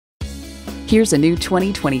Here's a new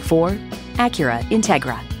 2024 Acura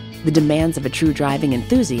Integra. The demands of a true driving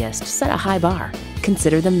enthusiast set a high bar.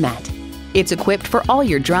 Consider them met. It's equipped for all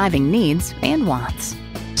your driving needs and wants.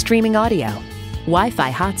 Streaming audio,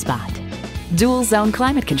 Wi-Fi hotspot, dual zone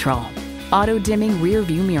climate control, auto dimming rear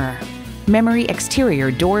view mirror, memory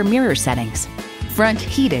exterior door mirror settings, front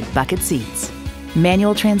heated bucket seats,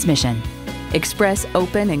 manual transmission, express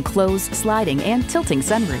open and close sliding and tilting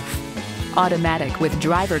sunroof, automatic with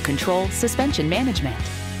driver control suspension management,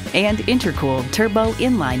 and intercooled turbo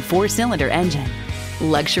inline 4-cylinder engine.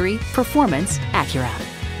 Luxury, performance, Acura.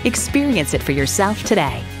 Experience it for yourself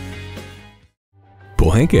today.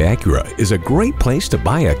 Pohanka Acura is a great place to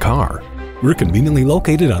buy a car. We're conveniently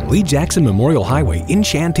located on Lee Jackson Memorial Highway in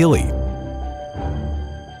Chantilly.